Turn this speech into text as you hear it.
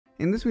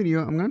In this video,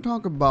 I'm going to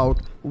talk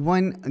about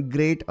one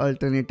great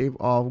alternative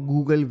of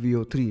Google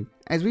VEO 3.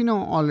 As we know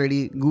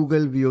already,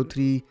 Google VEO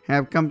 3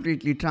 have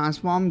completely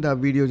transformed the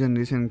video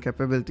generation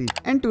capability,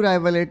 and to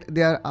rival it,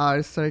 there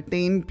are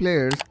certain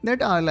players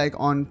that are like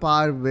on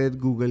par with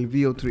Google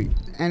VEO 3.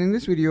 And in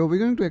this video, we're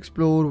going to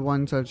explore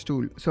one such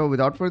tool. So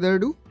without further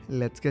ado,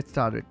 let's get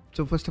started.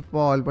 So first of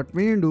all, what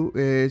we need to do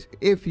is,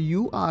 if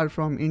you are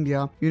from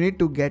India, you need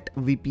to get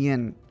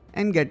VPN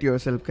and get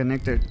yourself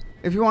connected.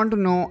 If you want to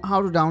know how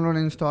to download and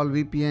install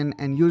VPN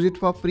and use it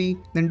for free,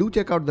 then do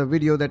check out the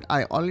video that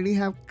I already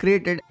have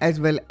created as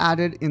well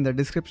added in the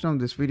description of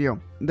this video.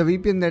 The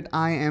VPN that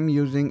I am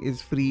using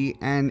is free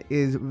and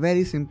is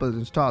very simple to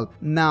install.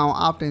 Now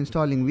after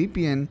installing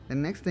VPN, the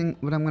next thing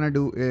what I'm gonna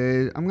do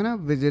is I'm gonna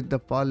visit the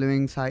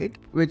following site,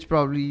 which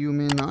probably you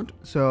may not.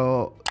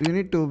 So you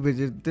need to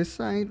visit this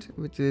site,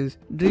 which is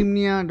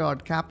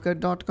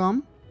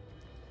dreamia.capcut.com.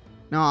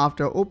 Now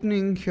after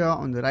opening here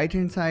on the right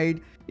hand side,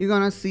 you're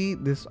gonna see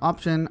this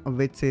option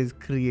which says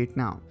create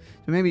now.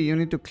 So maybe you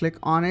need to click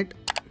on it.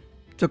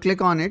 So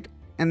click on it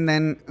and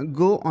then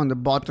go on the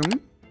bottom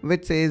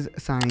which says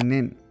sign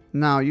in.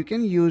 Now you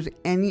can use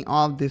any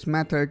of this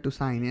method to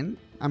sign in.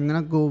 I'm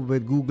gonna go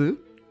with Google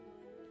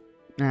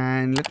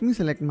and let me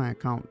select my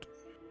account.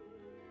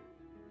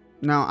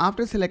 Now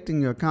after selecting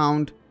your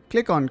account,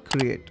 click on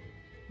create.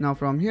 Now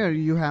from here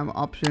you have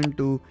option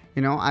to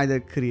either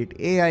create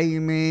AI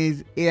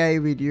image, AI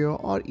video,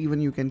 or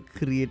even you can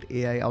create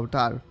AI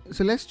avatar.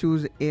 So let's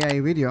choose AI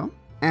video,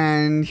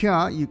 and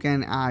here you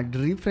can add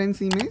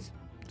reference image.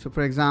 So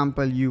for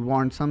example, you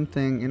want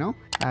something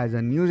as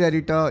a news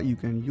editor, you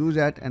can use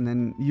that, and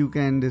then you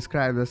can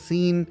describe the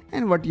scene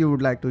and what you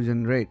would like to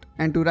generate.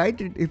 And to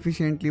write it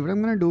efficiently, what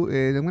I'm going to do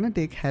is I'm going to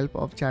take help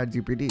of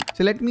ChatGPT.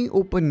 So let me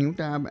open new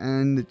tab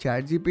and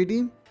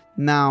ChatGPT.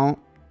 Now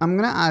I'm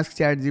gonna ask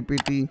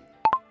ChatGPT,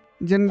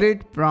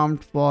 generate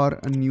prompt for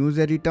a news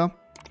editor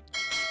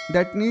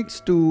that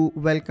needs to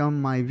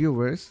welcome my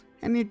viewers.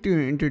 I need to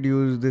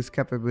introduce this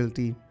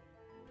capability.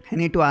 I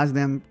need to ask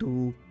them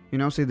to,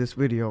 see this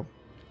video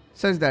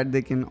such that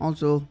they can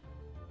also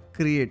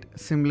create a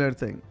similar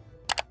thing.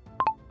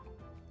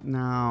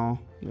 Now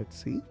let's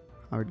see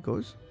how it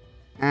goes.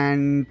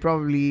 And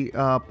probably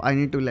I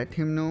need to let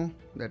him know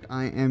that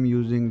I am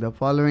using the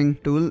following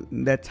tool.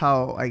 That's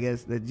how I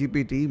guess the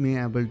GPT may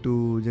able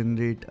to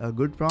generate a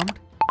good prompt.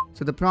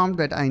 So the prompt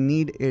that I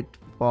need it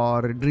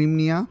for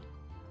Dreamia,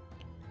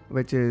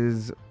 which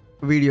is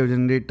video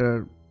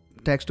generator,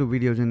 text to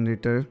video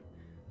generator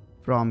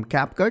from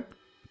CapCut.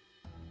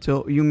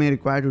 So you may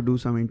require to do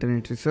some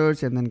internet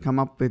research and then come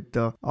up with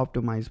the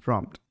optimized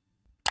prompt.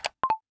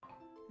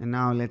 And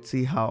now let's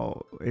see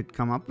how it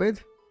come up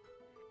with.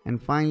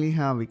 And finally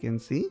here we can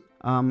see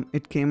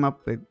it came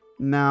up with.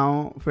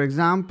 Now for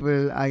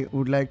example, I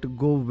would like to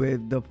go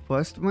with the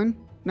first one.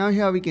 Now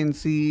here we can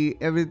see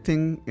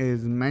everything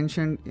is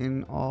mentioned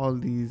in all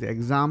these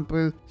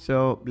examples.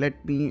 So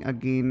let me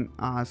again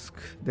ask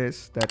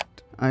this,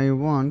 that I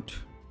want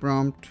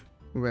prompt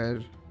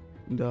where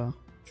the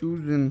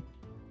chosen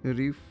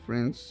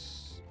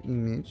reference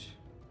image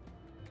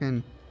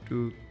can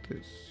do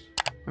this.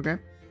 Okay,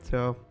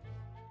 so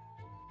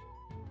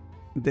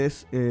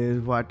this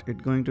is what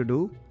it's going to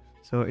do.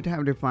 So it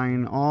have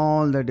defined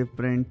all the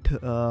different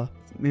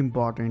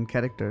important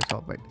characters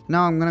of it.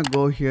 Now I'm gonna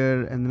go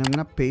here and then I'm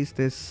gonna paste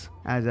this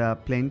as a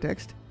plain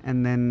text,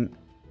 and then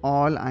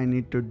all I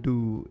need to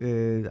do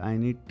is I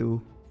need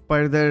to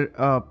further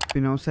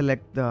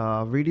select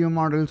the video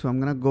model. So I'm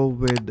gonna go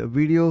with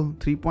video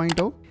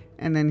 3.0,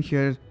 and then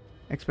here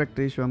aspect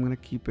ratio I'm gonna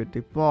keep it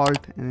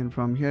default, and then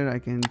from here I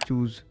can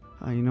choose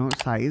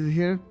size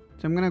here.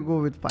 So I'm gonna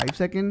go with 5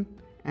 seconds.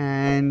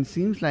 And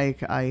seems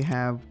like I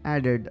have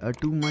added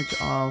too much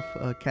of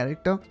a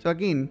character. So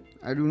again,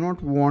 I do not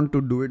want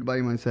to do it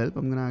by myself.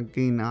 I'm gonna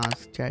again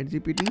ask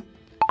ChatGPT.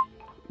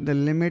 The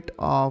limit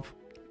of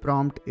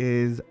prompt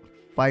is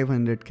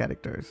 500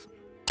 characters.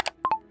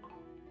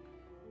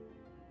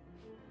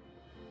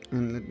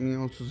 And let me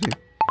also say,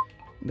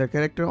 the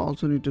character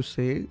also need to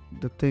say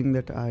the thing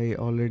that I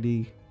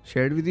already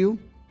shared with you.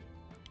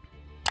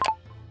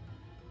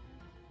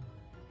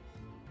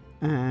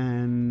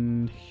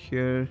 And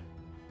here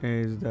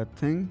is the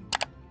thing.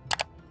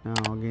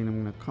 Now again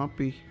I'm gonna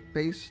copy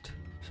paste.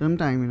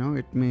 Sometime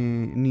it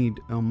may need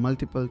a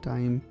multiple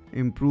time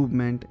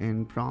improvement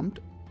in prompt.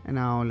 And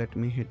now let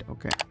me hit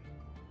OK.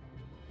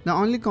 The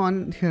only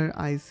con here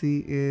I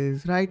see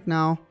is right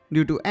now,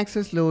 due to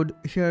access load,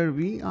 here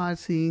we are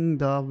seeing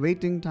the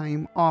waiting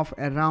time of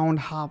around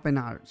half an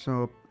hour.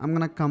 So I'm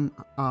gonna come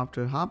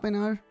after half an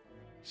hour.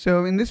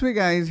 So in this way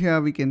guys,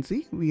 here we can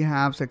see we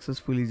have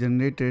successfully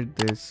generated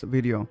this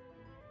video.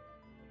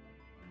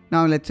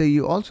 Now let's say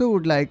you also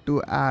would like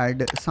to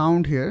add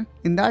sound here.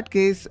 In that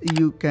case,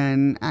 you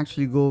can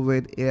actually go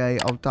with AI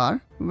avatar,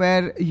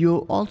 where you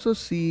also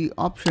see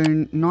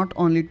option not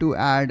only to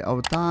add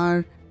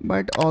avatar,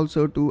 but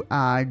also to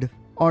add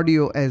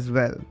audio as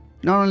well.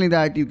 Not only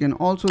that, you can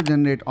also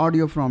generate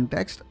audio from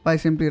text by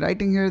simply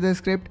writing here the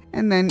script,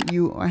 and then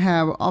you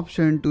have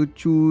option to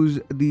choose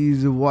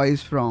these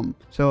voice from.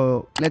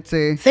 So let's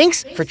say,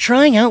 thanks for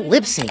trying out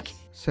lip sync.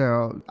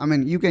 so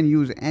you can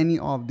use any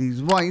of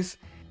these voice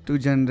to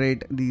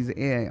generate these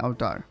AI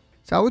avatar.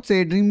 So I would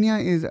say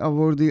Dreamia is a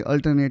worthy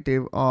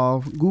alternative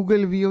of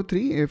Google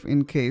VEO3 if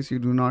in case you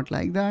do not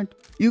like that.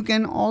 You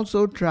can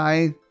also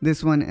try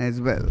this one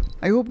as well.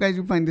 I hope guys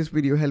you find this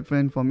video helpful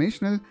and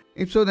informational.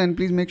 If so, then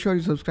please make sure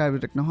you subscribe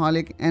to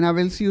Technoholic, and I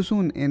will see you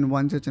soon in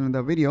one such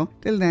another video.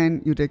 Till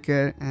then, you take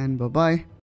care and bye bye.